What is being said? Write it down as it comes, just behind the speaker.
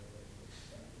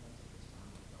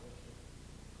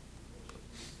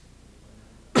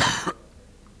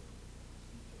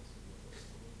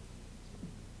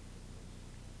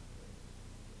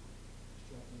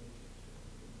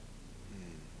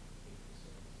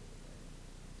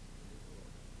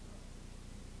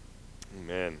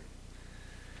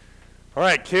All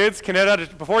right, kids,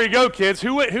 before you go, kids,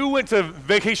 who went to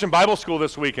Vacation Bible School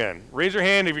this weekend? Raise your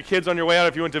hand if your kid's on your way out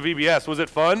if you went to VBS. Was it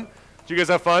fun? Did you guys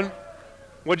have fun?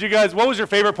 What was your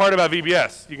favorite part about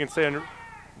VBS? You can say,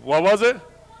 what was it?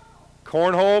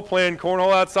 Cornhole, playing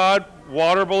cornhole outside,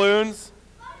 water balloons.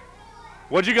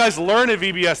 What did you guys learn at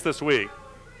VBS this week?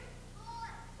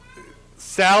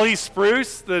 Sally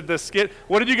Spruce, the skit.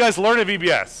 What did you guys learn at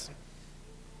VBS?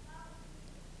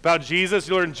 About Jesus.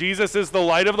 You learned Jesus is the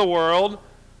light of the world.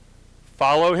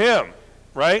 Follow him,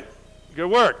 right? Good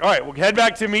work. All right, we'll head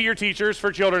back to meet your teachers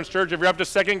for Children's Church. If you're up to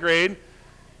second grade,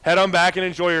 head on back and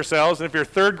enjoy yourselves. And if you're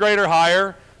third grade or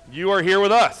higher, you are here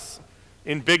with us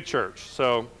in Big Church.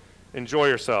 So enjoy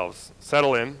yourselves.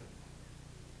 Settle in.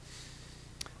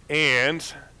 And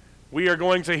we are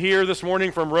going to hear this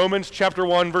morning from Romans chapter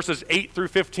 1, verses 8 through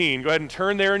 15. Go ahead and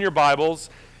turn there in your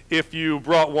Bibles if you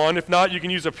brought one. If not, you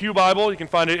can use a pew Bible. You can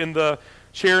find it in the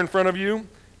chair in front of you.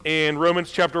 And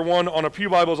Romans chapter 1 on a pew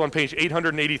Bible is on page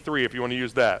 883 if you want to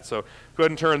use that. So go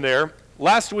ahead and turn there.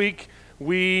 Last week,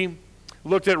 we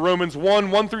looked at Romans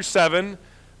 1 through 7,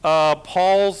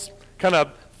 Paul's kind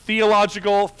of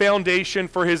theological foundation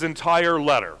for his entire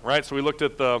letter, right? So we looked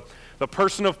at the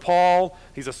person of Paul.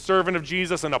 He's a servant of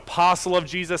Jesus, an apostle of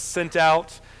Jesus sent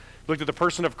out. We looked at the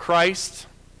person of Christ,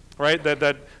 right?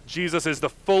 That Jesus is the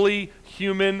fully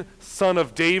human Son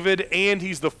of David, and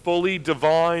he's the fully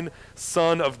divine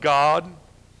Son of God.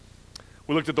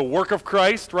 We looked at the work of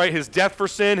Christ, right? His death for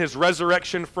sin, his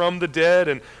resurrection from the dead,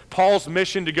 and Paul's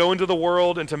mission to go into the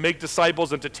world and to make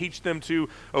disciples and to teach them to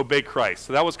obey Christ.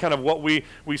 So that was kind of what we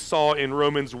saw in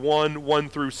Romans 1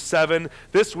 through 7.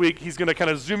 This week, he's going to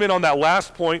kind of zoom in on that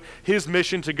last point, his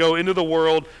mission to go into the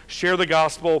world, share the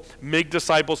gospel, make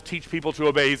disciples, teach people to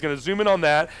obey. He's going to zoom in on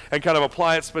that and kind of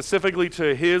apply it specifically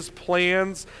to his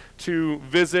plans to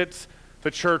visit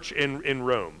the church in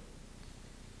Rome.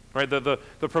 Right, the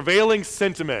prevailing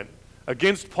sentiment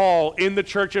against Paul in the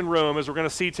church in Rome, as we're going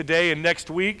to see today and next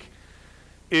week,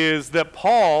 is that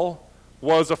Paul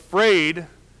was afraid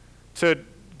to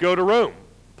go to Rome.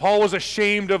 Paul was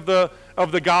ashamed of the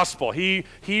gospel. He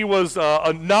was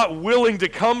not willing to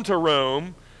come to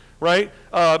Rome, right?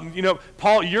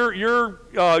 Paul,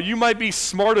 you might be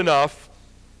smart enough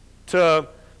to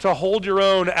hold your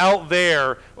own out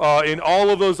there in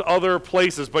all of those other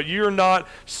places, but you're not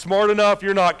smart enough,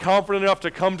 you're not confident enough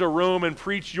to come to Rome and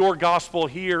preach your gospel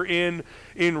here in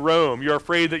Rome. You're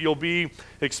afraid that you'll be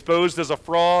exposed as a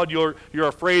fraud. You're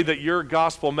afraid that your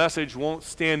gospel message won't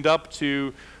stand up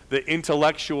to the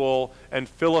intellectual and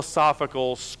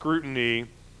philosophical scrutiny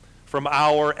from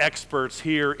our experts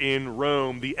here in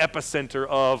Rome, the epicenter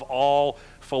of all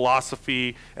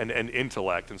philosophy and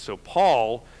intellect. And so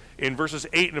Paul, in verses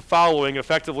 8 and following,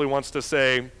 effectively wants to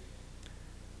say,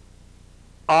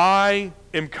 I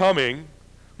am coming.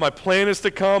 My plan is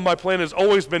to come. My plan has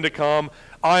always been to come.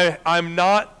 I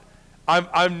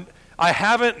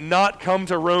haven't not come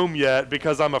to Rome yet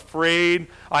because I'm afraid.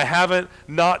 I haven't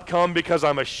not come because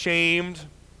I'm ashamed,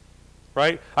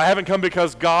 right? I haven't come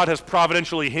because God has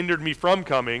providentially hindered me from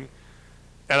coming.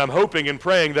 And I'm hoping and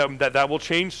praying that will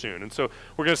change soon. And so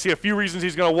we're going to see a few reasons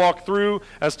he's going to walk through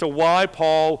as to why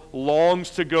Paul longs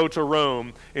to go to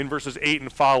Rome in verses 8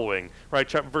 and following. Right,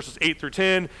 verses 8 through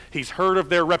 10, he's heard of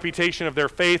their reputation, of their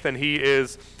faith, and he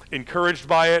is encouraged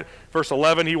by it. Verse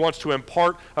 11, he wants to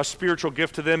impart a spiritual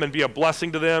gift to them and be a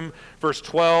blessing to them. Verse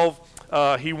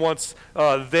 12, he wants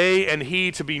they and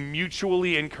he to be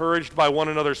mutually encouraged by one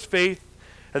another's faith.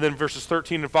 And then verses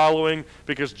 13 and following,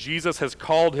 because Jesus has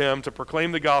called him to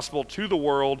proclaim the gospel to the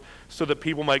world so that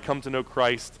people might come to know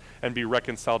Christ and be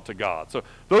reconciled to God. So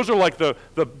those are like the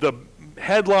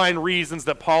headline reasons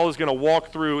that Paul is going to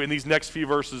walk through in these next few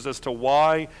verses as to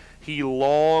why he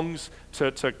longs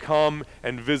to come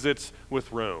and visit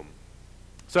with Rome.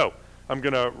 So I'm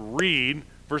going to read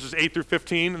verses 8 through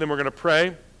 15, and then we're going to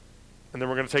pray, and then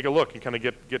we're going to take a look and kind of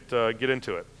get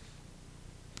into it.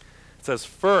 It says,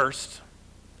 first,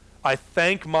 I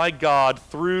thank my God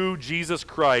through Jesus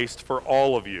Christ for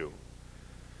all of you,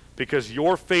 because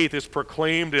your faith is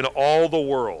proclaimed in all the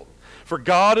world. For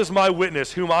God is my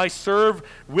witness, whom I serve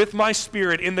with my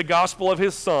spirit in the gospel of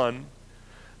his Son,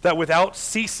 that without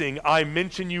ceasing I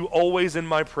mention you always in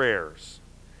my prayers,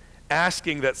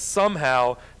 asking that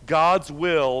somehow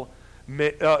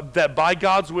that by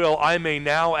God's will I may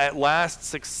now at last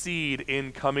succeed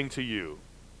in coming to you.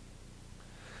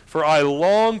 For I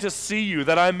long to see you,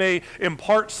 that I may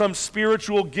impart some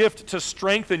spiritual gift to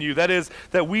strengthen you. That is,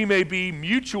 that we may be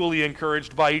mutually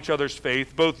encouraged by each other's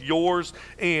faith, both yours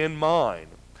and mine.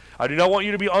 I do not want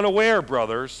you to be unaware,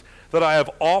 brothers, that I have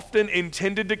often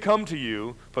intended to come to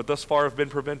you, but thus far have been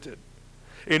prevented,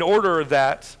 in order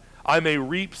that I may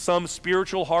reap some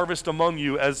spiritual harvest among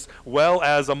you as well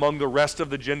as among the rest of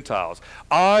the Gentiles.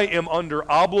 I am under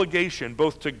obligation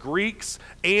both to Greeks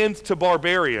and to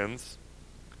barbarians,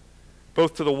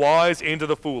 both to the wise and to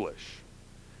the foolish.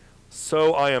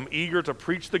 So I am eager to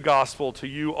preach the gospel to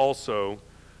you also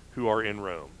who are in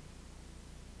Rome.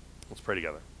 Let's pray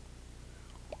together.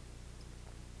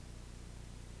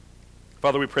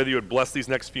 Father, we pray that you would bless these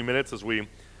next few minutes as we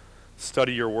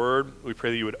study your word. We pray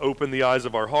that you would open the eyes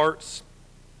of our hearts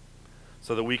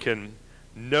so that we can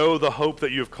know the hope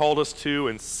that you have called us to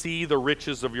and see the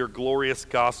riches of your glorious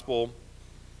gospel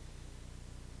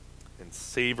and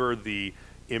savor the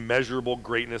immeasurable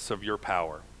greatness of your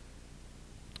power.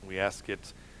 We ask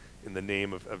it in the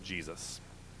name of Jesus.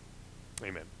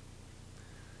 Amen.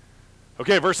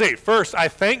 Okay, verse 8. First, I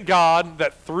thank God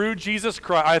through Jesus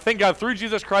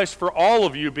Christ for all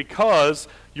of you because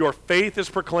your faith is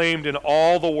proclaimed in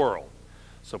all the world.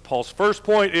 So Paul's first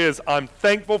point is, I'm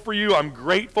thankful for you, I'm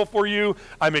grateful for you,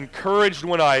 I'm encouraged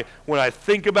when I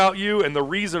think about you, and the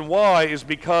reason why is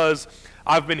because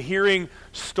I've been hearing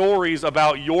stories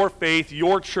about your faith,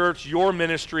 your church, your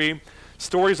ministry,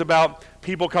 stories about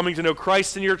people coming to know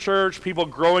Christ in your church, people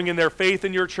growing in their faith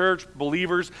in your church,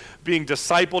 believers being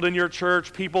discipled in your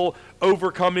church, people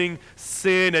overcoming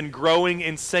sin and growing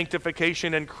in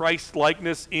sanctification and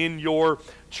Christ-likeness in your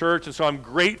church. And so I'm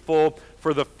grateful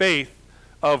for the faith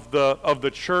of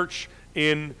the church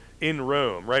in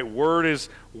Rome, right? Word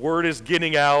is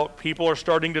getting out, people are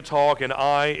starting to talk, and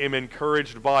I am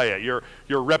encouraged by it. Your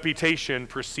reputation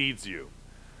precedes you.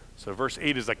 So verse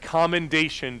 8 is a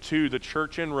commendation to the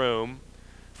church in Rome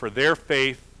for their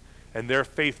faith and their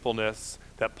faithfulness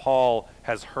that Paul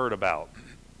has heard about.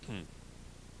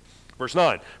 Verse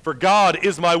 9, for God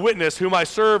is my witness, whom I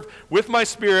serve with my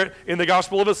spirit in the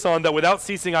gospel of his Son, that without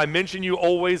ceasing I mention you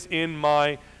always in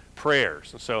my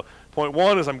prayers. And so point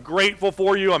one is I'm grateful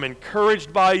for you, I'm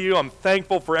encouraged by you, I'm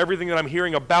thankful for everything that I'm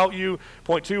hearing about you.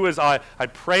 Point two is I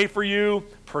pray for you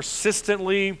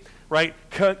persistently, right?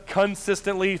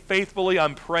 Consistently, faithfully,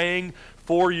 I'm praying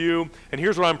for you. And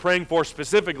here's what I'm praying for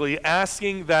specifically,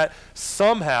 asking that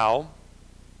somehow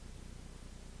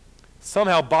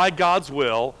by God's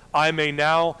will, I may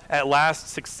now at last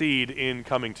succeed in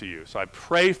coming to you. So I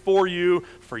pray for you,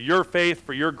 for your faith,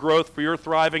 for your growth, for your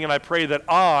thriving, and I pray that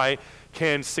I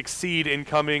can succeed in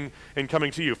coming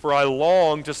to you. For I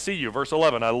long to see you. Verse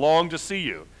 11, I long to see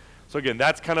you. So again,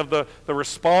 that's kind of the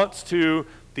response to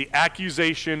the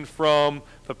accusation from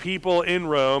the people in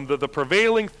Rome. The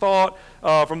prevailing thought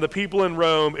from the people in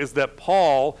Rome is that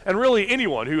Paul, and really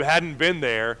anyone who hadn't been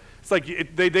there, it's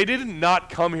like they did not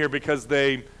come here because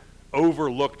they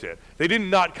overlooked it. They did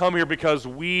not come here because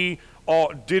we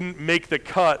all didn't make the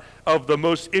cut of the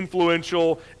most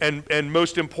influential and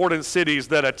most important cities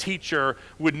that a teacher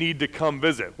would need to come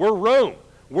visit. We're Rome.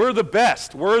 We're the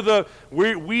best.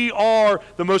 We are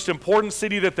the most important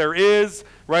city that there is,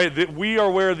 right? That we are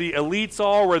where the elites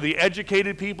are, where the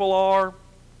educated people are.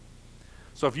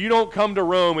 So if you don't come to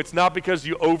Rome, it's not because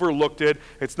you overlooked it.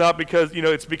 It's not because,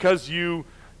 it's because you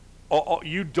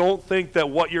don't think that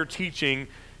what you're teaching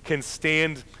can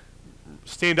stand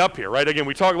up here, right? Again,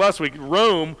 we talked last week,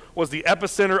 Rome was the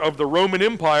epicenter of the Roman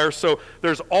Empire, so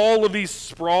there's all of these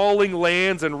sprawling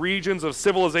lands and regions of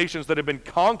civilizations that have been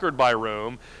conquered by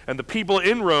Rome, and the people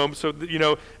in Rome, so,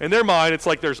 in their mind, it's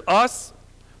like there's us,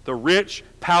 the rich,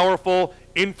 powerful,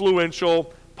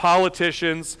 influential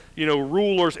politicians,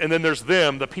 rulers, and then there's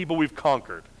them, the people we've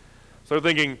conquered. So they're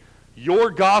thinking,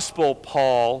 your gospel,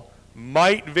 Paul,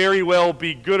 might very well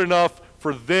be good enough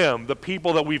for them, the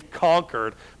people that we've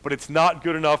conquered, but it's not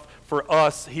good enough for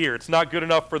us here. It's not good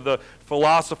enough for the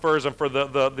philosophers and for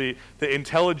the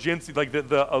intelligentsia, like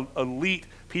the elite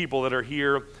people that are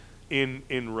here in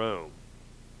Rome.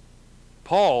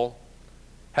 Paul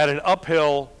had an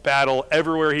uphill battle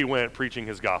everywhere he went preaching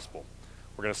his gospel.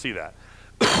 We're going to see that.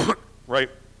 Right?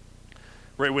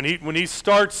 Right, when he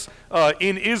starts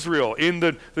in Israel, in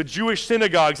the Jewish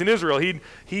synagogues in Israel, he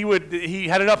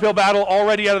had an uphill battle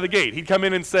already out of the gate. He'd come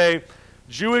in and say,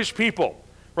 Jewish people,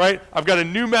 right? I've got a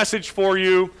new message for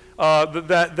you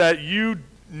that you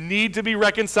need to be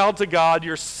reconciled to God.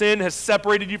 Your sin has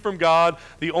separated you from God.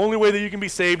 The only way that you can be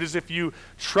saved is if you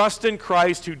trust in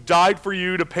Christ who died for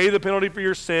you to pay the penalty for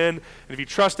your sin. And if you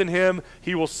trust in him,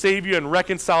 he will save you and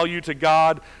reconcile you to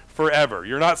God forever.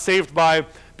 You're not saved by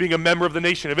being a member of the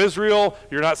nation of Israel.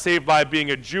 You're not saved by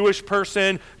being a Jewish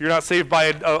person. You're not saved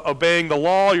by obeying the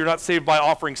law. You're not saved by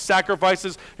offering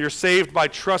sacrifices. You're saved by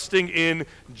trusting in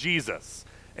Jesus.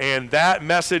 And that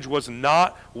message was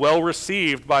not well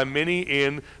received by many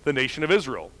in the nation of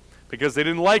Israel because they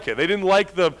didn't like it. They didn't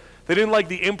like the They didn't like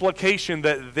the implication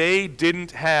that they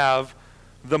didn't have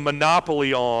the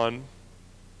monopoly on,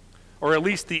 or at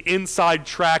least the inside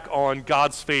track on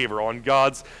God's favor, on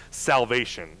God's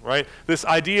salvation, right? This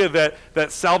idea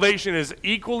that salvation is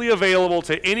equally available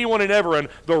to anyone and everyone,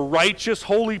 the righteous,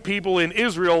 holy people in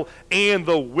Israel and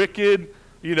the wicked,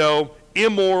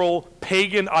 immoral,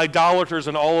 pagan idolaters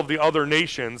in all of the other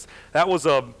nations. That was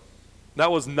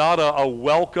not a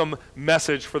welcome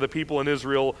message for the people in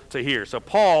Israel to hear. So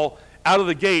Paul, out of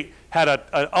the gate, had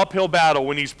an uphill battle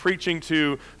when he's preaching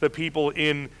to the people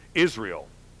in Israel.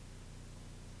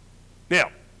 Now,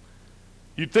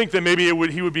 you'd think that maybe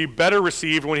he would be better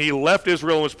received when he left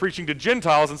Israel and was preaching to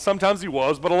Gentiles, and sometimes he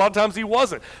was, but a lot of times he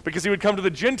wasn't, because he would come to the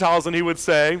Gentiles and he would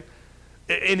say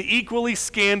an equally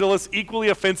scandalous, equally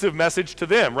offensive message to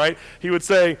them, right? He would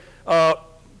say, all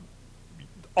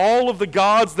of the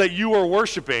gods that you are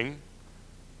worshiping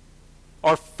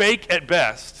are fake at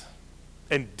best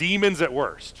and demons at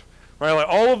worst. Right? Like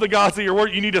all of the gods that you're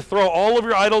worshiping, you need to throw all of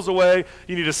your idols away.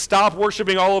 You need to stop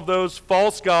worshiping all of those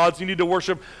false gods. You need to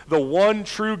worship the one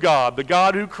true God, the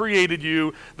God who created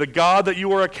you, the God that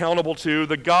you are accountable to,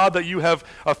 the God that you have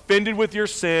offended with your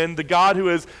sin, the God who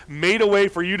has made a way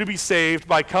for you to be saved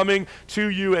by coming to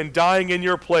you and dying in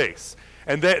your place.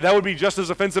 And that would be just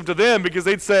as offensive to them, because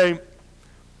they'd say,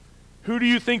 who do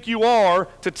you think you are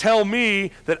to tell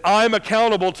me that I'm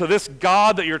accountable to this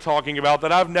God that you're talking about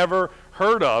that I've never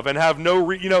heard of and have no,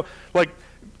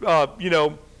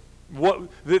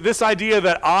 this idea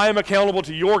that I'm accountable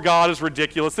to your God is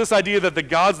ridiculous. This idea that the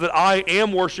gods that I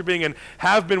am worshiping and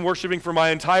have been worshiping for my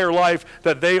entire life,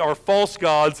 that they are false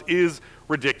gods, is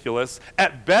ridiculous.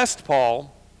 At best,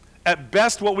 Paul,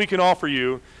 what we can offer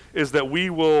you is that we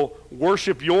will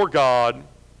worship your God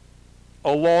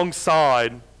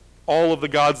alongside all of the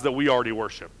gods that we already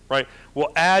worship, right?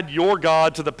 We'll add your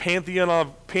God to the pantheon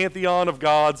of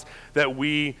gods that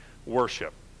we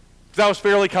worship. That was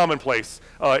fairly commonplace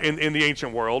in the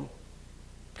ancient world.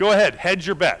 Go ahead, hedge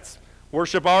your bets.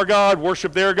 Worship our God,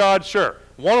 worship their God, sure.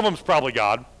 One of them's probably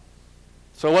God.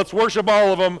 So let's worship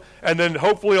all of them, and then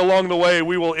hopefully along the way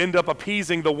we will end up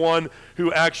appeasing the one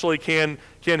who actually can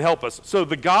help us. So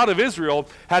the God of Israel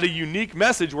had a unique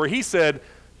message where he said,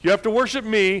 you have to worship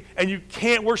me, and you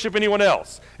can't worship anyone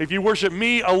else. If you worship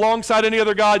me alongside any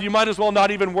other God, you might as well not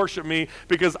even worship me,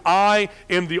 because I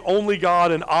am the only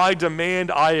God, and I demand,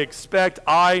 I expect,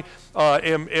 I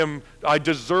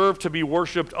deserve to be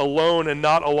worshiped alone and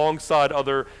not alongside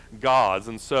other gods.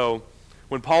 And so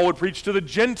when Paul would preach to the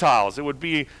Gentiles, it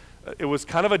was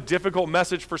kind of a difficult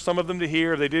message for some of them to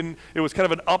hear. It was kind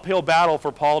of an uphill battle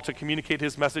for Paul to communicate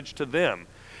his message to them.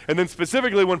 And then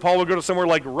specifically when Paul would go to somewhere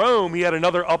like Rome, he had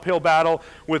another uphill battle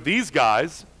with these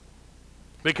guys,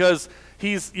 because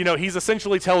he's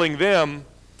essentially telling them,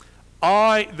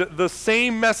 the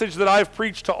same message that I've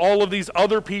preached to all of these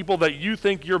other people that you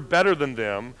think you're better than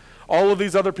them, all of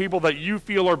these other people that you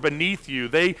feel are beneath you,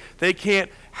 they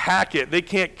can't hack it, they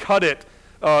can't cut it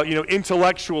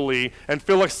intellectually and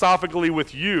philosophically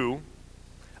with you.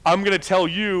 I'm going to tell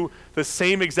you the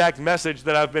same exact message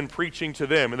that I've been preaching to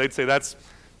them. And they'd say,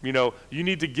 you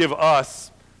need to give us,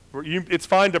 it's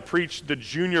fine to preach the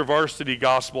junior varsity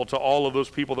gospel to all of those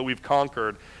people that we've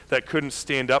conquered that couldn't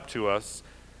stand up to us.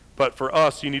 But for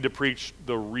us, you need to preach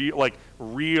the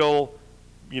real,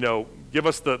 give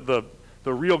us the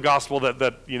real gospel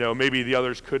that maybe the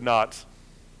others could not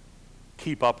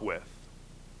keep up with.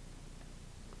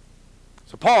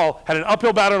 So Paul had an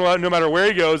uphill battle no matter where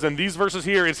he goes, and these verses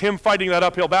here is him fighting that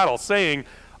uphill battle, saying,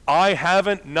 I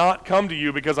haven't not come to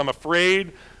you because I'm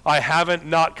afraid. I haven't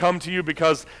not come to you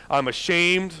because I'm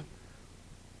ashamed.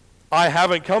 I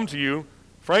haven't come to you,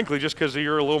 frankly, just because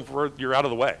you're out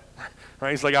of the way.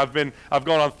 Right? He's like, I've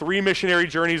gone on 3 missionary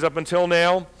journeys up until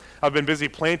now. I've been busy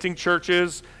planting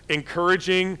churches,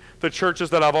 encouraging the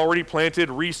churches that I've already planted,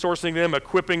 resourcing them,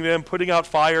 equipping them, putting out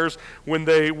fires when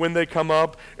they come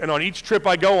up. And on each trip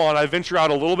I go on, I venture out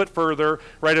a little bit further,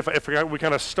 right? If we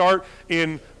kind of start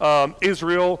in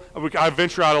Israel, I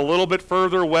venture out a little bit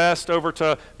further west over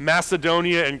to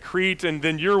Macedonia and Crete, and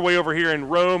then you're way over here in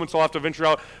Rome, and so I'll have to venture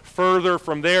out further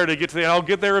from there to get to and I'll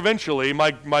get there eventually. My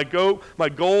goal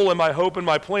and my hope and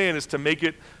my plan is to make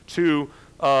it to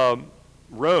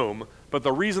Rome, but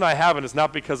the reason I haven't is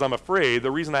not because I'm afraid.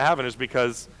 The reason I haven't is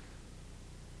because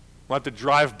I'll have to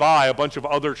drive by a bunch of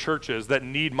other churches that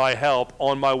need my help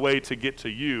on my way to get to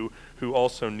you, who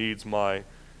also needs my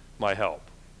help.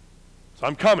 So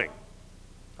I'm coming.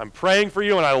 I'm praying for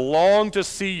you, and I long to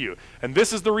see you. And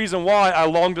this is the reason why I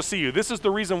long to see you. This is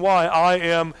the reason why I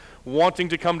am wanting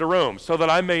to come to Rome, so that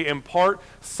I may impart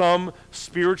some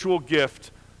spiritual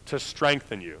gift to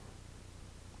strengthen you.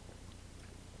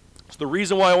 So the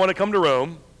reason why I want to come to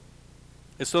Rome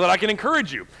is so that I can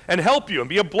encourage you and help you and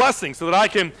be a blessing, so that I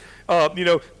can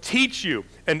teach you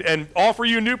and offer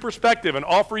you a new perspective and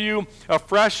offer you a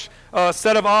fresh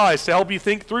set of eyes to help you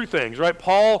think through things, right?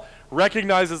 Paul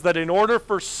recognizes that in order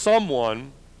for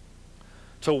someone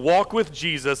to walk with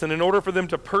Jesus, and in order for them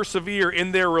to persevere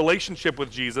in their relationship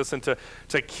with Jesus, and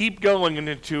to keep going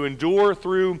and to endure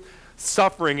through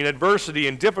suffering and adversity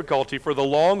and difficulty for the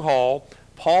long haul,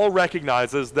 Paul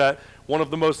recognizes that one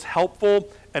of the most helpful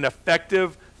and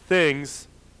effective things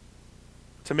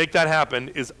to make that happen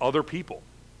is other people.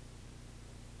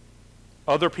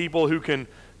 Other people who can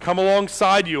come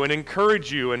alongside you and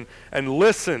encourage you and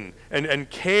listen and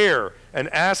care and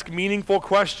ask meaningful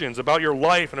questions about your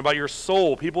life and about your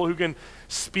soul. People who can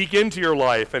speak into your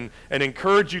life and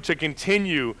encourage you to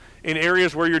continue in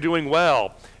areas where you're doing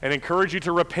well, and encourage you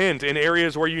to repent in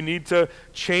areas where you need to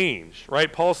change,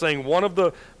 right? Paul's saying one of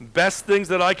the best things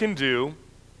that I can do,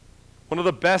 one of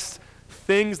the best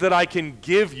things that I can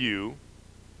give you,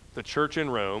 the church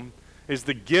in Rome, is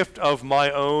the gift of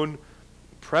my own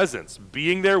presence,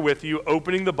 being there with you,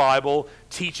 opening the Bible,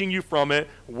 teaching you from it,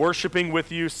 worshiping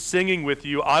with you, singing with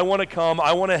you. I want to come,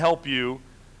 I want to help you,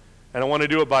 and I want to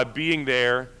do it by being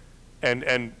there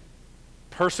and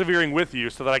persevering with you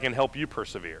so that I can help you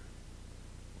persevere.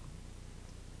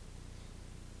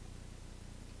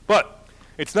 But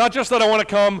it's not just that I want to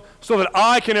come so that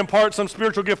I can impart some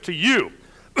spiritual gift to you,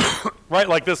 right?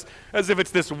 Like this, as if it's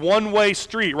this one-way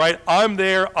street, right? I'm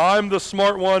there, I'm the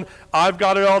smart one, I've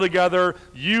got it all together,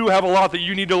 you have a lot that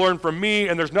you need to learn from me,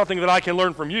 and there's nothing that I can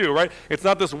learn from you, right? It's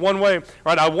not this one way,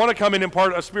 right? I want to come and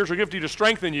impart a spiritual gift to you to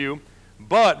strengthen you,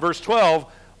 but, verse 12,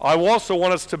 I also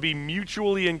want us to be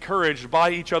mutually encouraged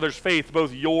by each other's faith,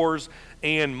 both yours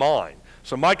and mine.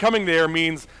 So my coming there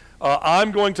means I'm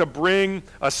going to bring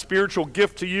a spiritual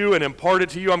gift to you and impart it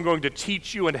to you. I'm going to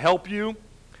teach you and help you.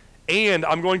 And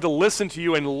I'm going to listen to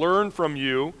you and learn from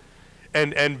you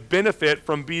and benefit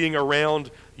from being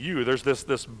around you. There's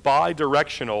this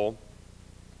bi-directional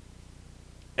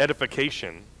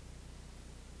edification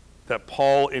that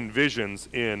Paul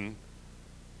envisions in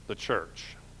the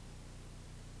church.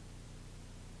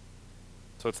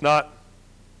 So it's not,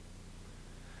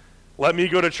 let me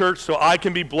go to church so I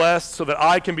can be blessed, so that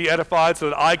I can be edified,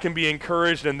 so that I can be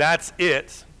encouraged, and that's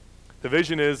it. The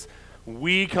vision is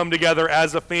we come together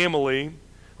as a family,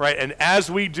 right? And as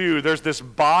we do, there's this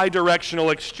bi-directional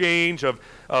exchange of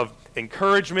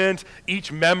encouragement.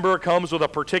 Each member comes with a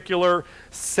particular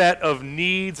set of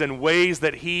needs and ways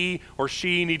that he or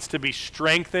she needs to be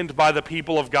strengthened by the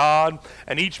people of God.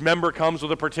 And each member comes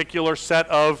with a particular set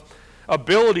of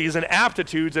abilities and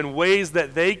aptitudes and ways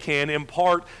that they can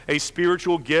impart a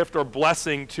spiritual gift or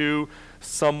blessing to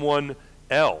someone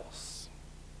else.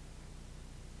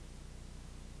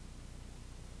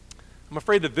 I'm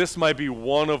afraid that this might be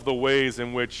one of the ways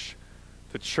in which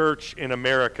the church in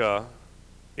America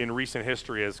in recent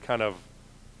history is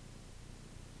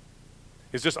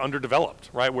just underdeveloped,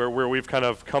 right? Where we've kind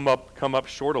of come up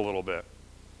short a little bit.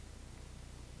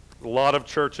 A lot of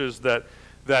churches that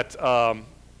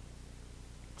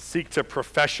seek to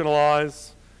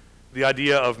professionalize the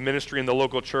idea of ministry in the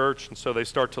local church, and so they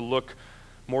start to look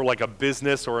more like a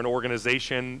business or an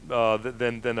organization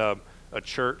than a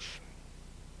church.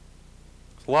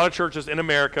 There's a lot of churches in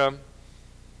America,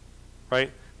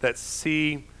 right, that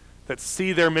see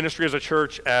their ministry as a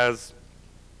church as,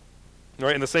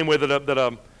 right, in the same way that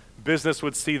a business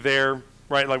would see their,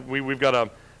 right, like we've got a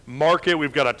market,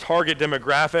 we've got a target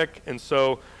demographic, and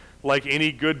so like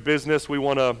any good business, we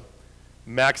want to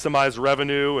maximize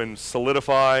revenue and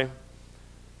solidify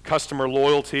customer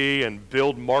loyalty and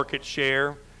build market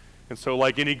share. And so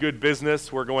like any good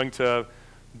business, we're going to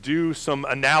do some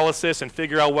analysis and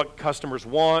figure out what customers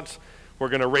want. We're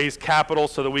going to raise capital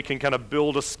so that we can kind of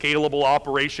build a scalable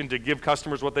operation to give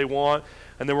customers what they want.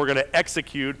 And then we're going to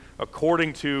execute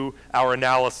according to our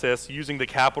analysis using the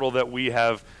capital that we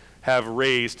have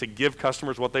raised to give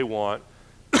customers what they want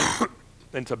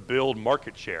and to build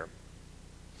market share.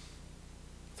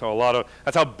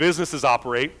 That's how businesses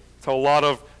operate. That's how a lot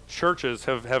of churches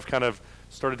have kind of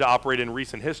started to operate in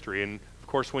recent history. And of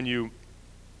course, when you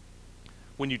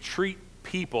treat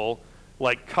people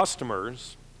like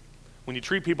customers, when you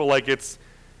treat people like it's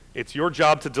your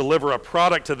job to deliver a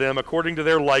product to them according to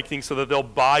their liking so that they'll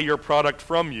buy your product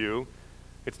from you,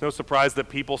 it's no surprise that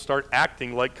people start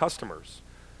acting like customers.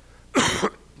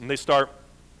 And they start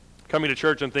coming to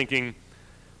church and thinking,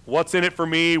 what's in it for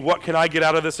me? What can I get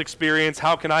out of this experience?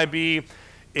 How can I be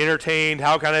entertained?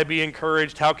 How can I be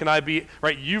encouraged? How can I be,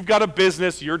 right? You've got a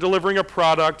business, you're delivering a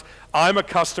product, I'm a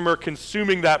customer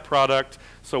consuming that product,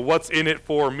 so what's in it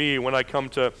for me when I come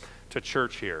to to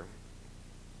church here.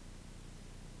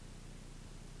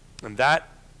 And that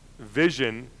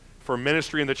vision for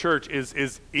ministry in the church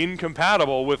is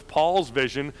incompatible with Paul's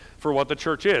vision for what the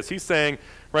church is. He's saying,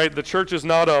 right, the church is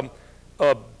not a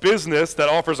business that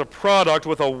offers a product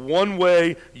with a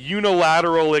one-way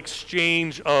unilateral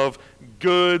exchange of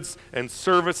goods and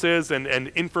services and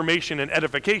information and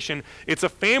edification. It's a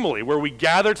family where we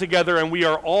gather together and we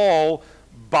are all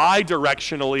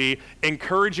bi-directionally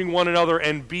encouraging one another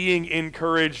and being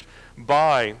encouraged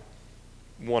by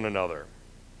one another.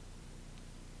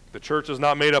 The church is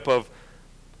not made up of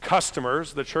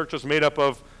customers. The church is made up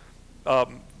of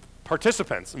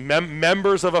participants,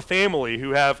 members of a family who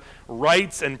have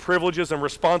rights and privileges and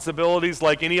responsibilities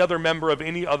like any other member of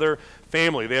any other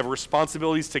family. They have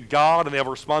responsibilities to God and they have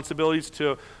responsibilities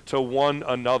to one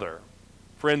another.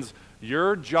 Friends,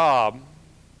 your job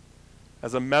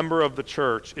as a member of the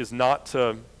church is not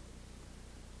to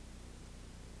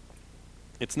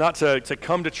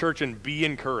come to church and be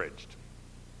encouraged.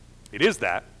 It is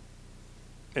that.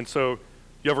 And so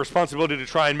you have a responsibility to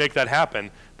try and make that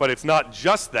happen, but it's not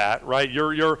just that, right?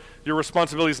 Your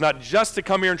responsibility is not just to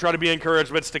come here and try to be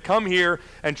encouraged, but it's to come here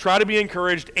and try to be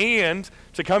encouraged and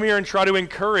to come here and try to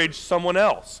encourage someone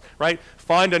else, right?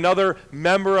 Find another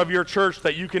member of your church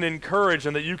that you can encourage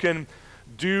and that you can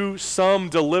do some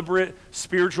deliberate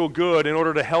spiritual good in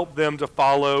order to help them to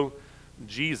follow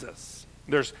Jesus.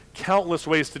 There's countless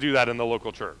ways to do that in the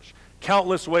local church.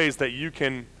 Countless ways that you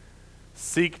can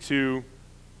seek to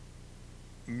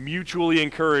mutually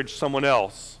encourage someone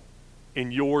else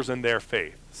in yours and their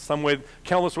faith.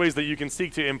 Countless ways that you can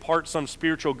seek to impart some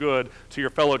spiritual good to your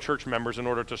fellow church members in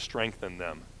order to strengthen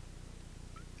them.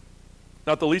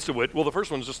 Not the least of which, well, the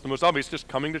first one is just the most obvious, just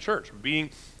coming to church,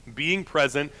 being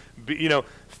present,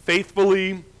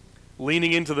 faithfully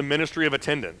leaning into the ministry of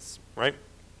attendance, right?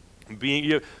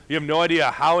 You have no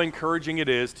idea how encouraging it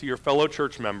is to your fellow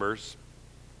church members,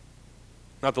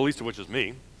 not the least of which is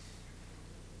me,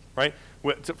 right?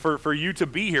 For you to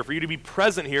be here, for you to be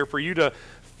present here, for you to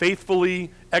faithfully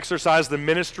exercise the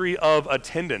ministry of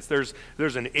attendance. There's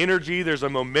an energy, there's a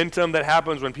momentum that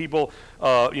happens when people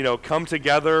come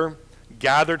together,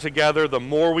 gather together. The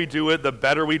more we do it, the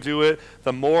better we do it,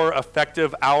 the more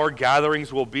effective our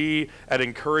gatherings will be at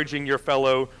encouraging your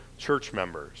fellow church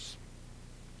members.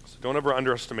 So don't ever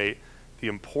underestimate the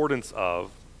importance of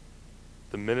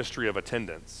the ministry of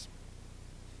attendance.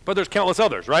 But there's countless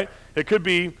others, right? It could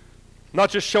be not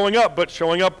just showing up, but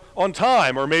showing up on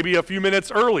time or maybe a few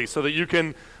minutes early so that you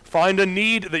can find a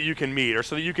need that you can meet or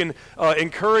so that you can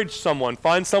encourage someone,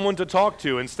 find someone to talk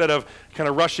to instead of kind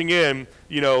of rushing in,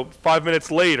 5 minutes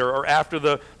later or after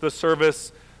the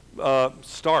service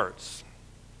starts.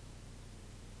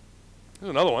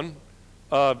 Here's another one,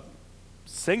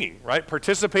 singing, right?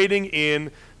 Participating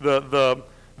in the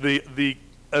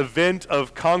event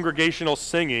of congregational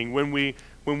singing when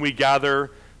we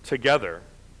gather together.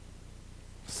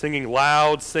 Singing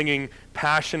loud, singing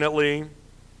passionately,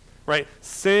 right?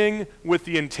 Sing with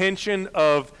the intention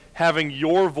of having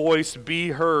your voice be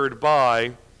heard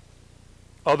by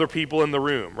other people in the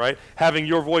room, right? Having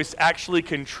your voice actually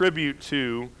contribute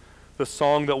to the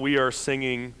song that we are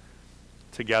singing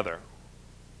together.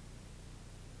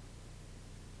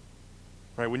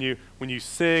 Right? When you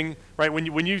sing, right?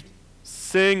 When you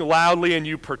sing loudly and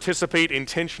you participate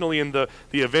intentionally in the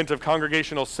event of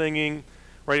congregational singing,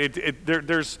 right?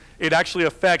 It actually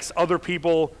affects other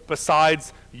people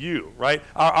besides you, right?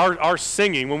 Our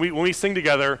singing, when we sing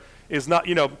together, is not,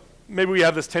 maybe we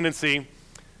have this tendency,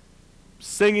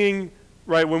 singing,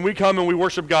 right? When we come and we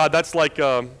worship God, that's like,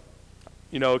 kind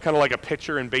of like a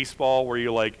pitcher in baseball where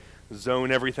you like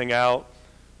zone everything out.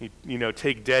 You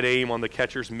take dead aim on the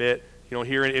catcher's mitt. You don't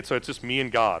hear it, so it's just me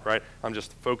and God, right? I'm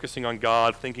just focusing on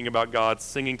God, thinking about God,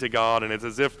 singing to God, and it's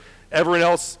as if everyone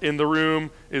else in the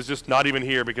room is just not even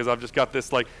here because I've just got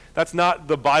this, that's not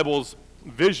the Bible's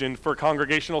vision for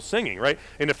congregational singing, right?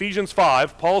 In Ephesians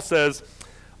 5, Paul says,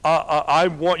 I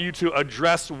want you to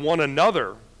address one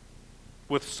another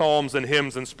with psalms and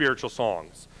hymns and spiritual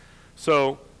songs.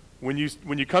 So when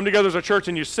you come together as a church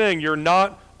and you sing, you're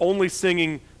not only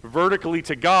singing vertically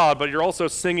to God, but you're also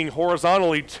singing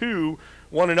horizontally to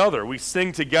one another. We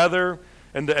sing together,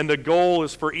 and the goal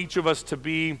is for each of us to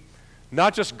be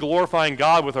not just glorifying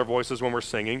God with our voices when we're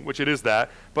singing, which it is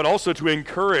that, but also to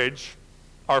encourage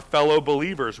our fellow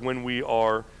believers when we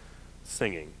are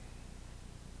singing.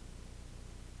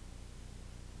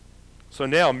 So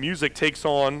now music takes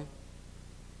on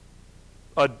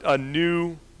a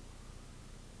new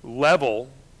level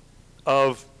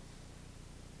of,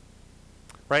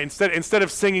 right? Instead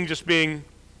of singing just being,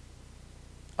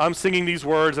 I'm singing these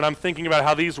words and I'm thinking about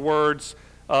how these words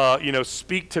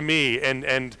speak to me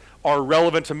and are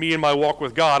relevant to me in my walk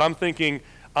with God. I'm thinking,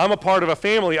 I'm a part of a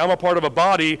family, I'm a part of a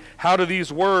body. How do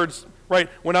these words, right,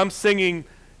 when I'm singing,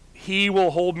 He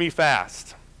will hold me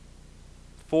fast.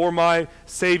 For my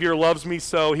Savior loves me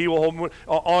so, He will hold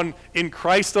me. In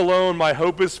Christ alone my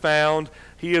hope is found.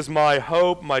 He is my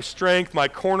hope, my strength, my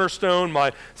cornerstone,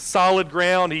 my solid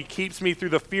ground. He keeps me through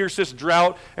the fiercest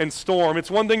drought and storm.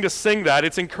 It's one thing to sing that.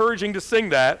 It's encouraging to sing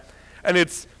that. And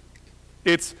it's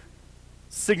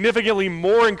significantly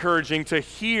more encouraging to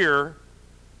hear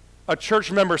a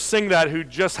church member sing that who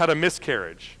just had a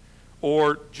miscarriage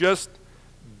or just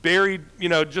buried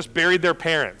their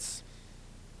parents,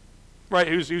 right?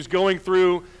 Who's going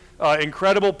through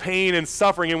incredible pain and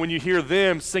suffering, and when you hear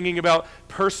them singing about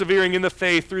persevering in the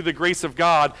faith through the grace of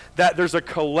God, that there's a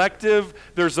collective,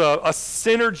 there's a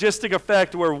synergistic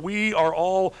effect where we are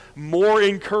all more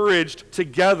encouraged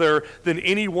together than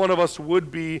any one of us would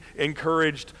be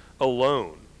encouraged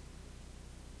alone.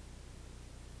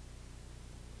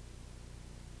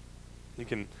 You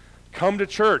can come to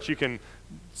church, you can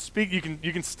speak, you can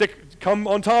come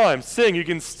on time, sing, you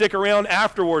can stick around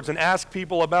afterwards and ask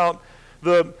people about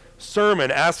the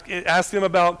sermon, ask them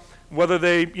about whether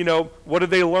they, what did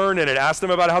they learn in it, ask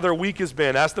them about how their week has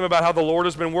been, ask them about how the Lord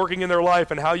has been working in their life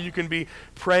and how you can be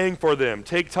praying for them.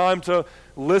 Take time to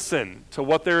listen to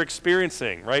what they're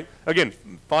experiencing, right? Again,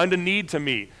 find a need to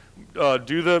meet,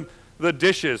 do the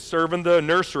dishes, serve in the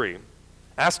nursery.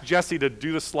 Ask Jesse to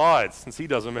do the slides since he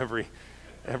does them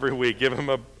every week. Give him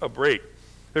a break.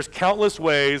 There's countless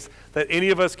ways that any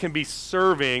of us can be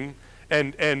serving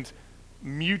and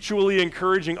mutually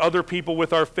encouraging other people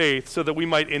with our faith so that we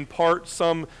might impart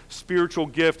some spiritual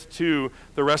gift to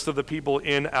the rest of the people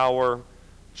in our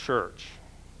church.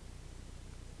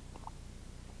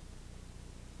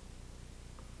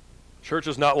 Church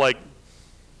is not like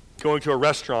going to a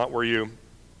restaurant where you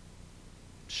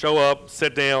show up,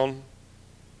 sit down,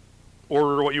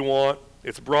 order what you want,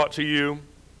 it's brought to you.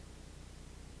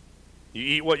 You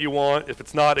eat what you want. If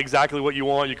it's not exactly what you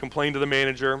want, you complain to the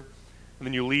manager, and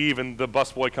then you leave, and the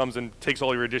busboy comes and takes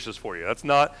all your dishes for you. That's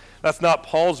not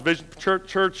Paul's vision.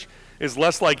 Church is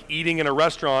less like eating in a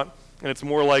restaurant, and it's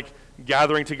more like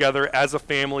gathering together as a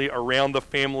family around the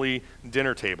family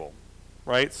dinner table,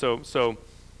 right? So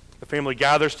the family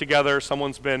gathers together.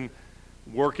 Someone's been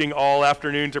working all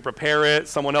afternoon to prepare it.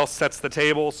 Someone else sets the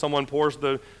table. Someone pours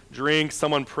the drink.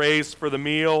 Someone prays for the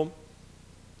meal.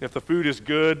 If the food is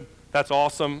good, that's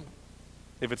awesome.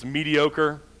 If it's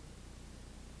mediocre,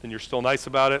 then you're still nice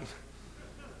about it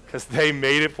because they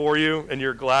made it for you and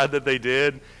you're glad that they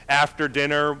did. After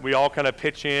dinner, we all kind of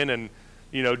pitch in and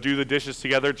do the dishes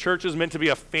together. Church is meant to be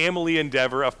a family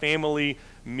endeavor, a family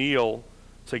meal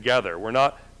together. We're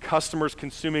not customers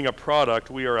consuming a product.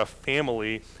 We are a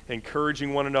family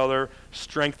encouraging one another,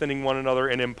 strengthening one another,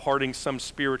 and imparting some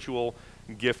spiritual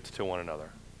gift to one another.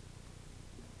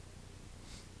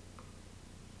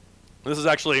 This is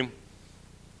like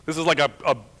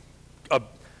a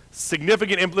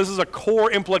significant, this is a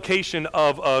core implication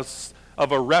of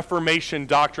a Reformation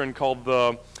doctrine called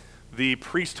the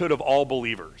priesthood of all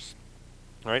believers.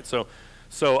 All right, so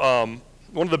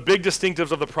one of the big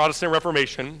distinctives of the Protestant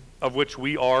Reformation, of which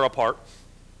we are a part,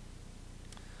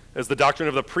 is the doctrine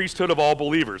of the priesthood of all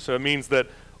believers. So it means that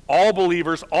all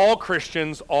believers, all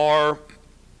Christians are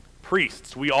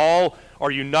priests. We all are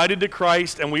united to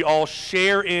Christ, and we all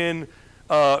share in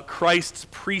Christ's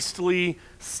priestly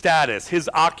status, his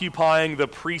occupying the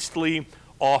priestly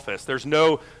office. There's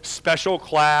no special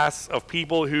class of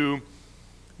people who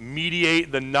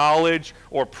mediate the knowledge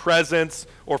or presence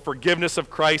or forgiveness of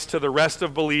Christ to the rest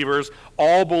of believers.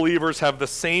 All believers have the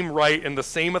same right and the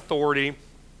same authority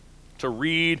to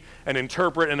read and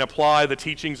interpret and apply the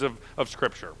teachings of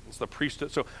Scripture. It's the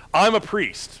priesthood. So I'm a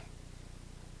priest,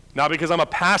 not because I'm a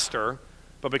pastor,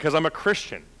 but because I'm a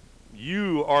Christian.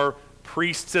 You are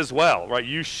priests as well, right?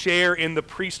 You share in the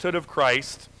priesthood of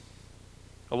Christ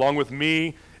along with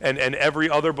me and every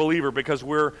other believer because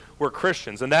we're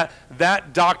Christians. And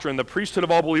that doctrine, the priesthood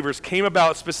of all believers, came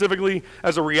about specifically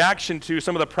as a reaction to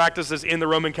some of the practices in the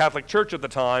Roman Catholic Church at the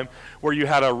time where you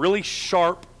had a really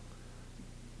sharp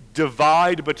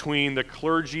divide between the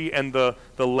clergy and the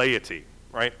laity,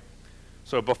 right?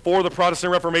 So before the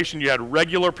Protestant Reformation, you had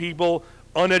regular people,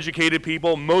 uneducated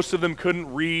people. Most of them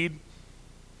couldn't read.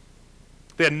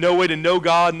 They had no way to know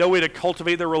God, no way to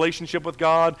cultivate their relationship with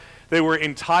God. They were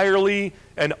entirely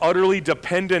and utterly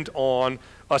dependent on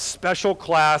a special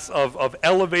class of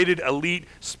elevated, elite,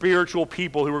 spiritual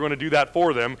people who were going to do that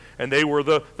for them, and they were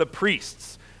the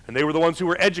priests, and they were the ones who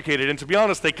were educated. And to be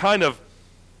honest, they kind of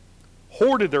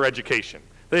hoarded their education.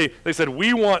 They said,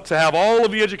 we want to have all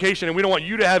of the education and we don't want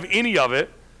you to have any of it,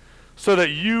 so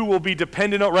that you will be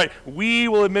dependent on, right? We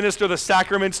will administer the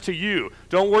sacraments to you.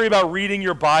 Don't worry about reading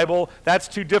your Bible. That's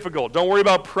too difficult. Don't worry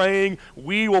about praying.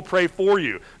 We will pray for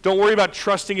you. Don't worry about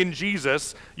trusting in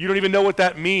Jesus. You don't even know what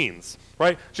that means,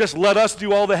 right? Just let us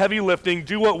do all the heavy lifting.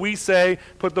 Do what we say.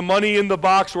 Put the money in the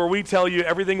box where we tell you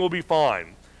everything will be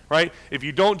fine, right? If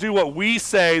you don't do what we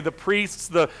say, the priests,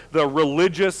 the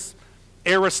religious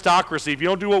aristocracy, if you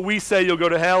don't do what we say, you'll go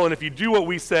to hell. And if you do what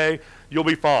we say, you'll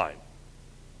be fine.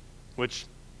 Which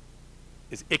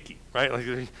is icky, right? Like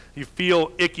you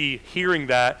feel icky hearing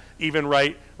that even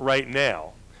right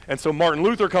now. And so Martin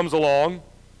Luther comes along and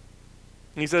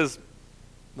he says,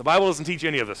 the Bible doesn't teach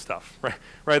any of this stuff,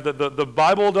 right? The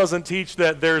Bible doesn't teach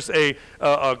that there's a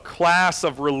class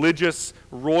of religious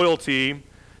royalty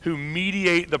who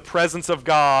mediate the presence of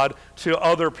God to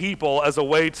other people as a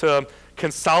way to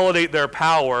consolidate their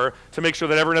power to make sure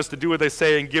that everyone has to do what they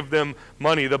say and give them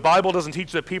money. The Bible doesn't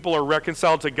teach that people are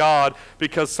reconciled to God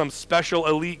because some special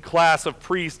elite class of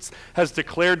priests has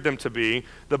declared them to be.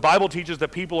 The Bible teaches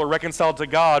that people are reconciled to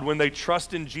God when they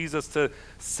trust in Jesus to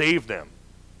save them.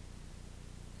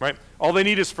 Right? All they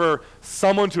need is for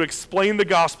someone to explain the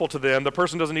gospel to them. The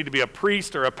person doesn't need to be a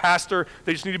priest or a pastor.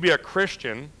 They just need to be a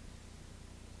Christian.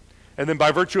 And then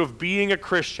by virtue of being a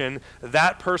Christian,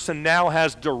 that person now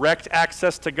has direct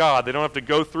access to God. They don't have to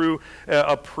go through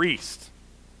a priest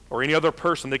or any other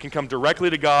person. They can come directly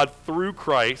to God through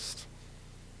Christ.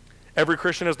 Every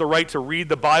Christian has the right to read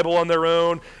the Bible on their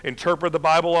own, interpret the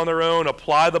Bible on their own,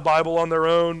 apply the Bible on their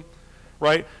own,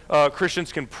 right?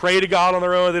 Christians can pray to God on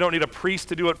their own. They don't need a priest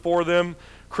to do it for them.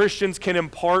 Christians can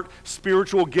impart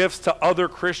spiritual gifts to other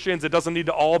Christians. It doesn't need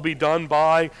to all be done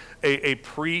by a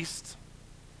priest.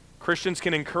 Christians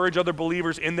can encourage other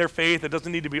believers in their faith. It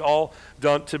doesn't need to be all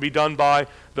done by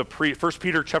the priest. 1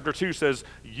 Peter chapter 2 says,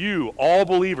 you, all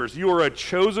believers, you are a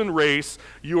chosen race.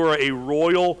 You are a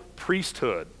royal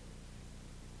priesthood,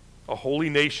 a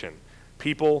holy nation,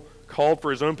 people called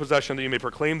for his own possession, that you may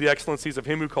proclaim the excellencies of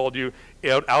him who called you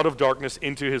out of darkness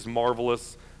into his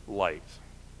marvelous light.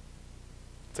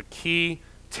 It's a key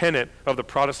tenet of the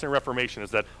Protestant Reformation,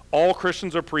 is that all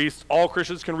Christians are priests, all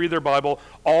Christians can read their Bible,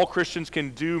 all Christians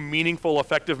can do meaningful,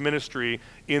 effective ministry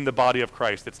in the body of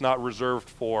Christ. It's not reserved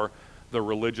for the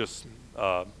religious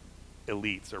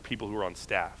elites or people who are on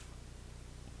staff.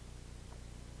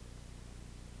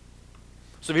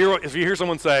 So if you hear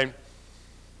someone say,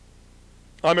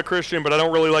 I'm a Christian, but I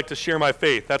don't really like to share my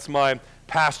faith, that's my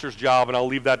pastor's job and I'll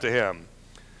leave that to him.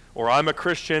 Or I'm a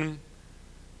Christian,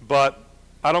 but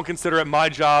I don't consider it my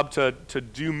job to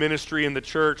do ministry in the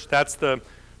church.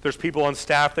 There's people on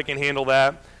staff that can handle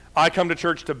that. I come to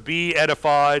church to be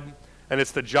edified, and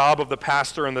it's the job of the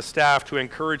pastor and the staff to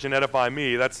encourage and edify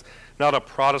me. That's not a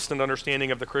Protestant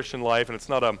understanding of the Christian life, and it's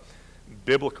not a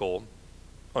biblical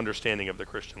understanding of the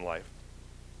Christian life.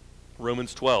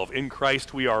 Romans 12, in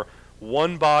Christ we are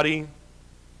one body.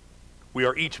 We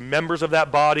are each members of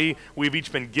that body. We've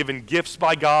each been given gifts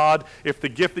by God. If the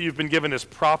gift that you've been given is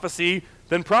prophecy,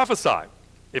 then prophesy.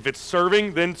 If it's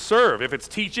serving, then serve. If it's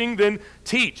teaching, then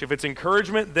teach. If it's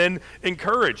encouragement, then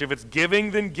encourage. If it's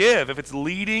giving, then give. If it's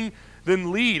leading,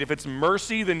 then lead. If it's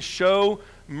mercy, then show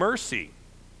mercy.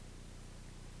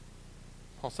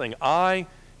 Paul's saying, I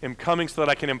am coming so that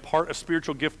I can impart a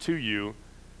spiritual gift to you,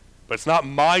 but it's not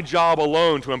my job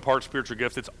alone to impart spiritual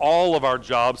gifts. It's all of our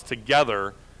jobs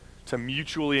together to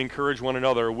mutually encourage one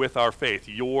another with our faith,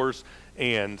 yours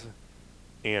and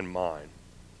mine.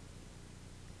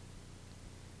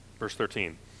 Verse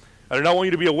 13, I do not want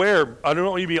you to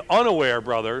be unaware,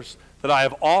 brothers, that I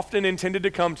have often intended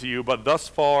to come to you, but thus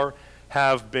far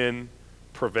have been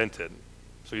prevented.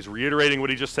 So he's reiterating what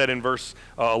he just said in verse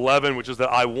 11, which is that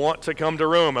I want to come to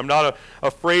Rome. I'm not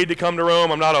afraid to come to Rome.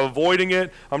 I'm not avoiding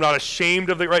it. I'm not ashamed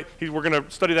of it. Right? We're going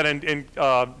to study that in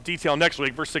detail next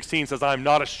week. Verse 16 says, I'm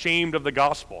not ashamed of the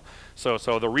gospel. So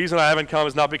the reason I haven't come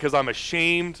is not because I'm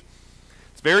ashamed.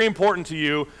 It's very important to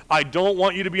you. I don't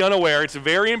want you to be unaware. It's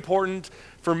very important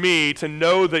for me to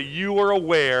know that you are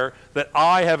aware that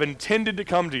I have intended to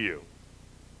come to you.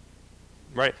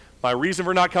 Right? My reason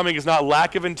for not coming is not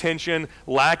lack of intention,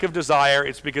 lack of desire.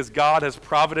 It's because God has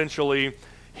providentially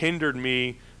hindered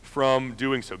me from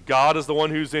doing so. God is the one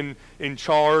who's in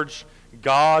charge.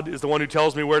 God is the one who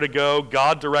tells me where to go.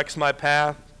 God directs my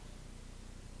path.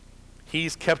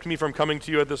 He's kept me from coming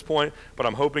to you at this point, but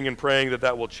I'm hoping and praying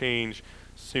that will change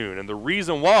soon. And the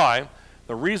reason why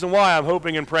I'm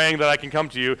hoping and praying that I can come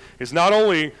to you is not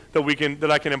only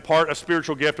that I can impart a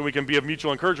spiritual gift and we can be of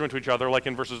mutual encouragement to each other, like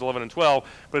in verses 11 and 12,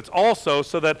 but it's also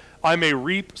so that I may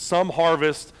reap some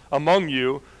harvest among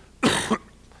you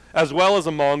as well as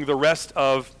among the rest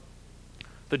of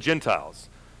the Gentiles.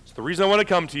 So the reason I want to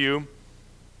come to you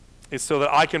is so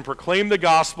that I can proclaim the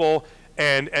gospel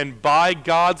and by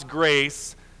God's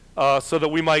grace, so that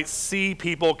we might see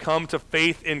people come to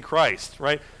faith in Christ,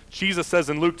 right? Jesus says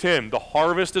in Luke 10, the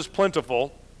harvest is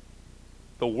plentiful,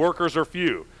 the workers are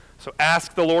few. So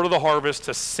ask the Lord of the harvest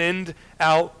to send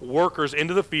out workers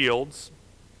into the fields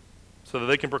so that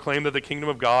they can proclaim that the kingdom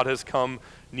of God has come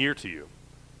near to you.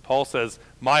 Paul says,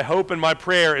 my hope and my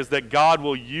prayer is that God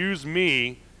will use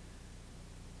me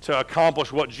to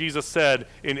accomplish what Jesus said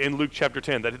in Luke chapter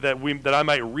 10, that I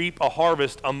might reap a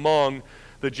harvest among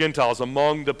the Gentiles,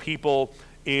 among the people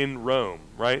in Rome,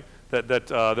 right? That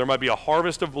there might be a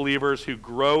harvest of believers who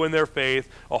grow in their faith,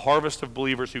 a harvest of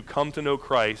believers who come to know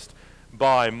Christ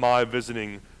by my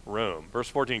visiting Rome. Verse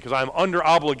 14, because I am under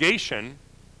obligation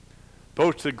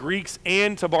both to Greeks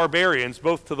and to barbarians,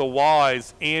 both to the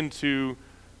wise and to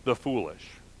the foolish.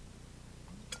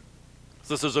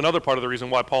 So this is another part of the reason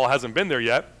why Paul hasn't been there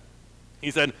yet.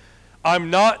 He said, I'm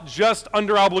not just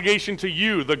under obligation to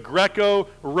you, the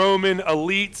Greco-Roman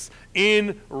elites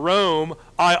in Rome.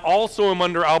 I also am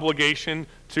under obligation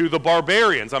to the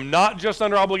barbarians. I'm not just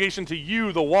under obligation to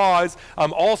you, the wise.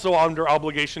 I'm also under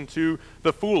obligation to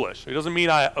the foolish. It doesn't mean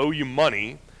I owe you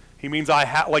money. He means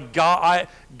God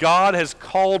has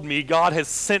called me, God has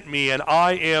sent me, and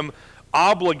I am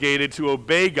obligated to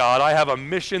obey God. I have a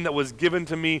mission that was given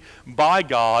to me by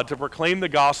God to proclaim the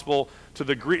gospel to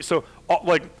the Greeks. So,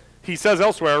 he says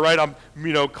elsewhere, right, I'm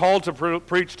called to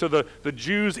preach to the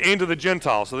Jews and to the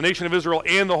Gentiles, so the nation of Israel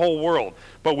and the whole world.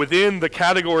 But within the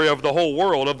category of the whole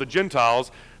world, of the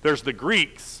Gentiles, there's the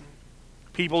Greeks,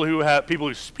 people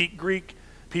who speak Greek,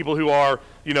 people who are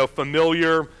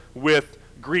familiar with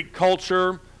Greek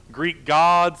culture, Greek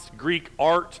gods, Greek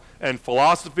art and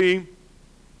philosophy.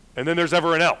 And then there's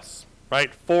everyone else,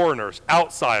 right? Foreigners,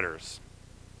 outsiders,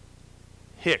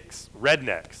 hicks,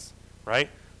 rednecks, right?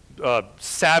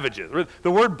 Savages.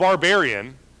 The word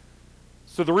barbarian,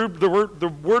 so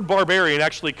the word barbarian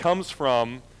actually comes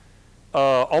from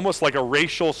almost like a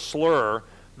racial slur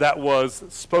that was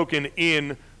spoken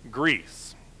in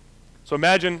Greece. So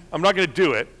imagine, I'm not going to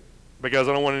do it because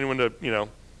I don't want anyone to, I don't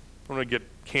want to get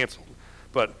canceled.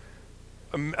 But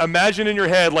imagine in your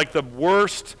head like the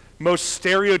worst, most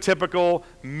stereotypical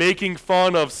making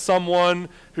fun of someone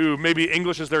who maybe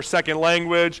English is their second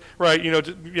language, right?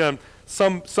 I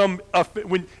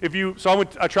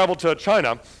traveled to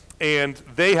China, and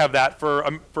they have that for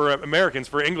Americans,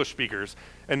 for English speakers,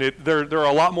 and there are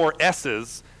a lot more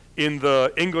S's in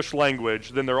the English language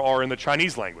than there are in the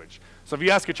Chinese language. So if you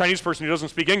ask a Chinese person who doesn't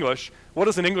speak English, what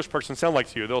does an English person sound like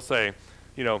to you? They'll say,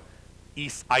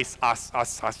 is, ice, us.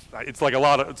 It's like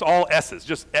it's all S's,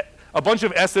 just a bunch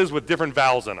of S's with different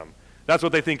vowels in them. That's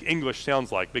what they think English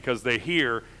sounds like because they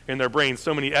hear in their brain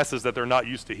so many S's that they're not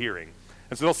used to hearing.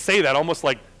 And so they'll say that almost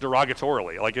like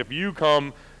derogatorily. Like if you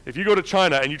go to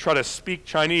China and you try to speak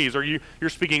Chinese or you're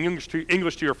speaking English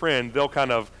to your friend, they'll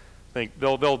kind of think,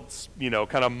 they'll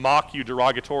kind of mock you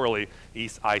derogatorily,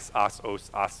 is, ice, us, os,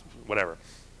 us, whatever.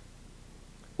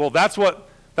 Well, that's what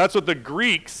the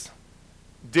Greeks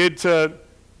did to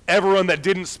everyone that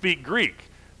didn't speak Greek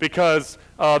because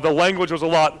the language was a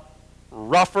lot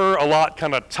rougher, a lot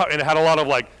kind of tough, and it had a lot of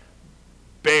like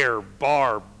bear,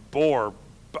 bar, bore,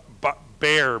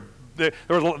 bear. There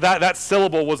was that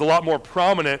syllable was a lot more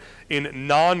prominent in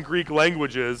non-Greek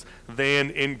languages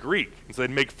than in Greek. And so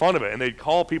they'd make fun of it, and they'd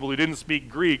call people who didn't speak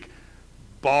Greek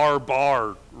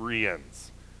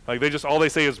barbarians. Like all they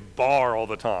say is bar all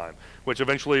the time, which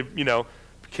eventually,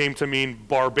 came to mean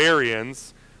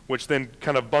barbarians, which then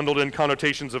kind of bundled in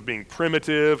connotations of being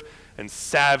primitive and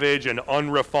savage and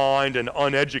unrefined and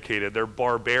uneducated. They're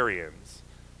barbarians.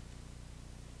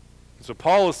 So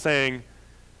Paul is saying,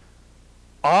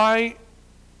 I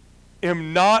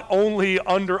am not only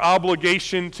under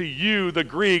obligation to you, the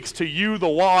Greeks, to you, the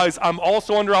wise, I'm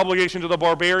also under obligation to the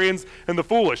barbarians and the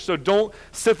foolish. So don't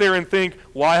sit there and think,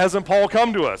 why hasn't Paul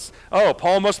come to us? Oh,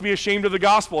 Paul must be ashamed of the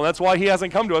gospel, and that's why he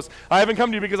hasn't come to us. I haven't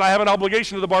come to you because I have an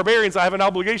obligation to the barbarians. I have an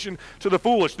obligation to the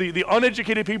foolish. The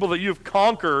uneducated people that you've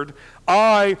conquered,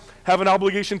 I have an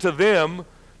obligation to them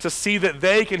to see that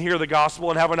they can hear the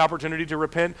gospel and have an opportunity to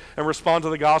repent and respond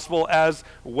to the gospel as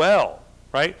well.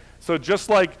 Right? So just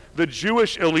like the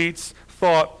Jewish elites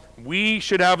thought we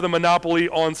should have the monopoly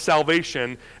on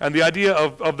salvation, and the idea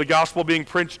of the gospel being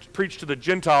preached to the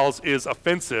Gentiles is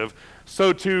offensive,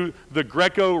 so too the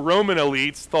Greco-Roman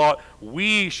elites thought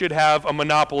we should have a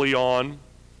monopoly on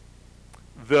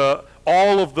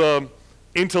all of the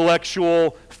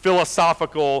intellectual,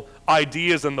 philosophical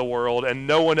ideas in the world, and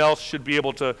no one else should be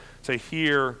able to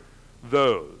hear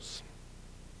those.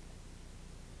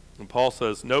 And Paul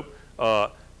says, nope,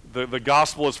 the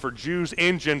gospel is for Jews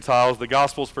and Gentiles. The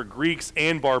gospel is for Greeks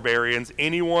and barbarians.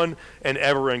 Anyone and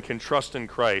everyone can trust in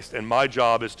Christ. And my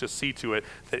job is to see to it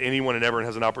that anyone and everyone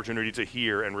has an opportunity to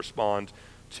hear and respond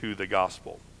to the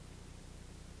gospel.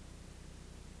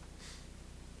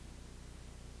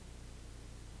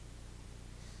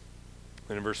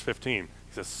 And in verse 15,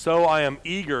 he says, "So I am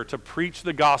eager to preach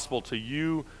the gospel to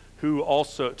you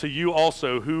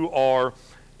also who are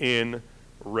in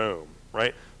Rome."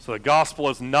 Right? So the gospel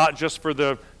is not just for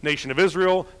the nation of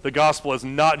Israel. The gospel is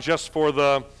not just for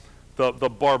the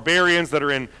barbarians that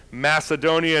are in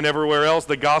Macedonia and everywhere else.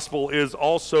 The gospel is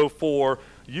also for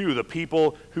you, the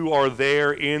people who are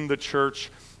there in the church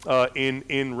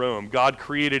in Rome. God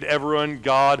created everyone.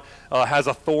 God has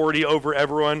authority over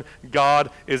everyone. God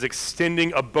is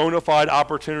extending a bona fide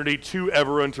opportunity to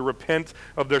everyone to repent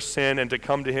of their sin and to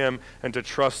come to him and to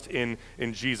trust in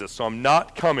Jesus. So I'm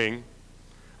not coming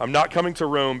to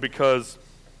Rome because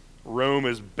Rome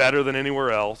is better than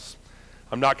anywhere else.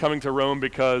 I'm not coming to Rome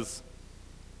because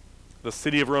the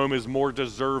city of Rome is more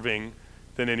deserving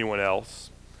than anyone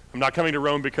else. I'm not coming to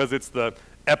Rome because it's the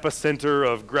epicenter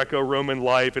of Greco-Roman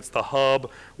life. It's the hub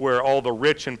where all the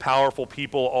rich and powerful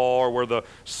people are, where the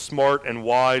smart and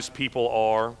wise people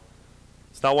are.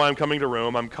 It's not why I'm coming to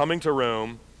Rome. I'm coming to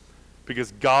Rome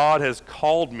because God has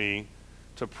called me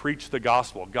to preach the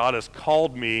gospel. God has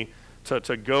called me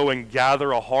to go and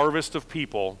gather a harvest of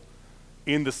people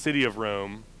in the city of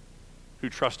Rome who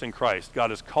trust in Christ.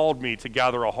 God has called me to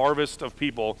gather a harvest of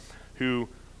people who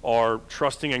are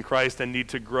trusting in Christ and need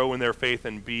to grow in their faith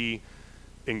and be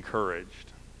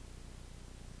encouraged.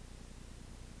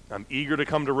 I'm eager to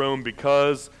come to Rome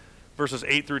because, verses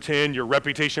 8 through 10, your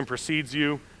reputation precedes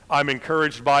you. I'm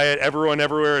encouraged by it. Everyone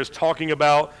everywhere is talking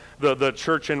about the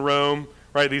church in Rome,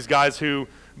 right? These guys who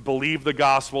believe the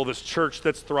gospel, this church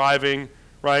that's thriving,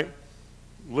 right?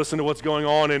 Listen to what's going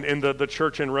on in the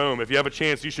church in Rome. If you have a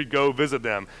chance, you should go visit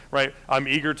them, right? I'm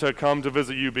eager to come to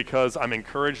visit you because I'm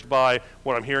encouraged by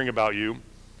what I'm hearing about you.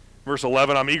 Verse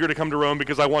 11, I'm eager to come to Rome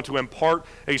because I want to impart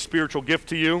a spiritual gift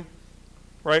to you,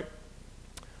 right?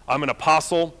 I'm an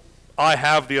apostle. I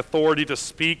have the authority to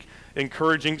speak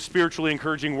spiritually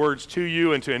encouraging words to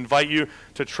you and to invite you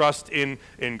to trust in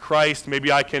Christ.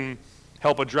 Maybe I can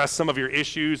help address some of your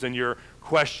issues and your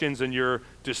questions and your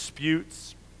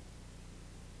disputes.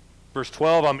 Verse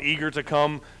 12, I'm eager to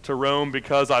come to Rome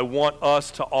because I want us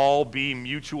to all be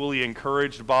mutually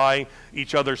encouraged by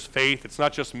each other's faith. It's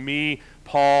not just me,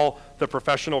 Paul, the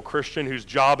professional Christian whose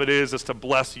job it is to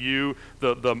bless you,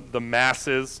 the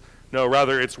masses. No,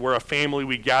 rather it's we're a family.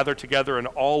 We gather together and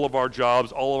all of our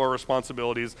jobs, all of our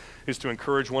responsibilities is to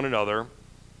encourage one another.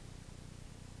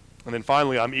 And then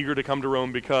finally, I'm eager to come to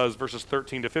Rome because, verses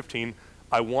 13 to 15,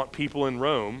 I want people in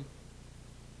Rome.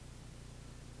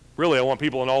 Really, I want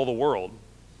people in all the world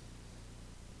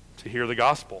to hear the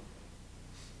gospel,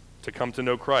 to come to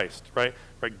know Christ, right?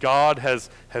 God has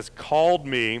called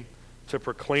me to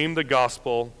proclaim the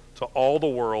gospel to all the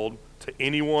world, to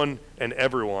anyone and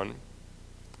everyone,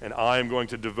 and I am going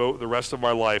to devote the rest of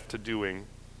my life to doing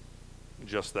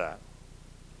just that.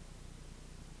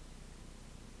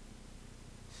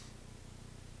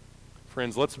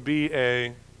 Friends, let's be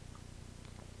a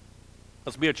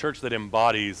church that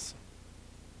embodies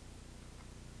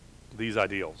these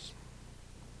ideals.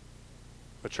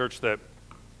 A church that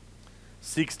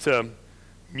seeks to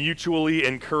mutually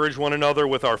encourage one another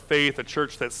with our faith, a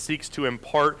church that seeks to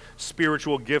impart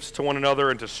spiritual gifts to one another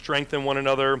and to strengthen one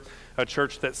another, a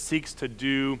church that seeks to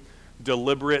do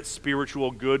deliberate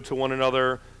spiritual good to one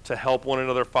another to help one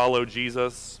another follow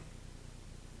Jesus,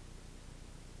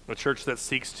 a church that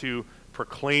seeks to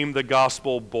proclaim the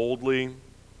gospel boldly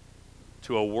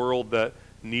to a world that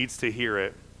needs to hear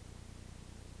it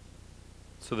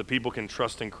so that people can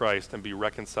trust in Christ and be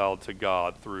reconciled to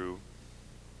God through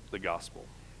the gospel.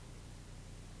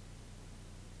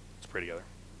 Let's pray together.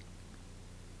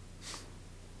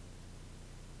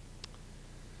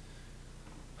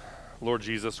 Lord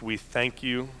Jesus, we thank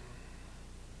you.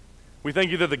 We thank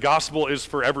you that the gospel is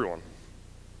for everyone.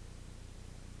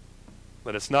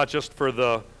 That it's not just for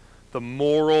the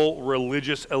moral,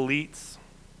 religious elites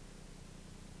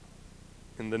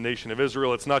in the nation of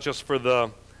Israel. It's not just for the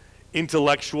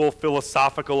intellectual,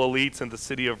 philosophical elites in the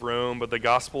city of Rome, but the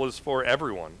gospel is for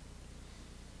everyone.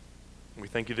 We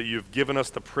thank you that you've given us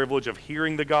the privilege of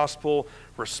hearing the gospel,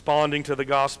 responding to the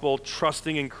gospel,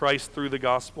 trusting in Christ through the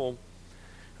gospel.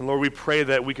 And Lord, we pray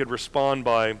that we could respond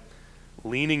by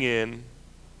leaning in,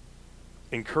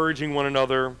 encouraging one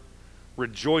another,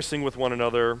 rejoicing with one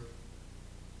another,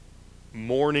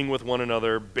 mourning with one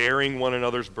another, bearing one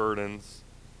another's burdens,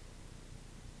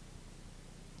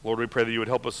 Lord, we pray that you would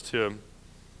help us to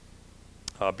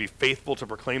be faithful to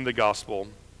proclaim the gospel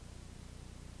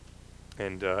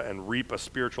and reap a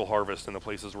spiritual harvest in the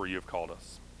places where you have called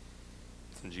us.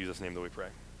 It's in Jesus' name that we pray.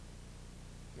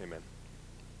 Amen.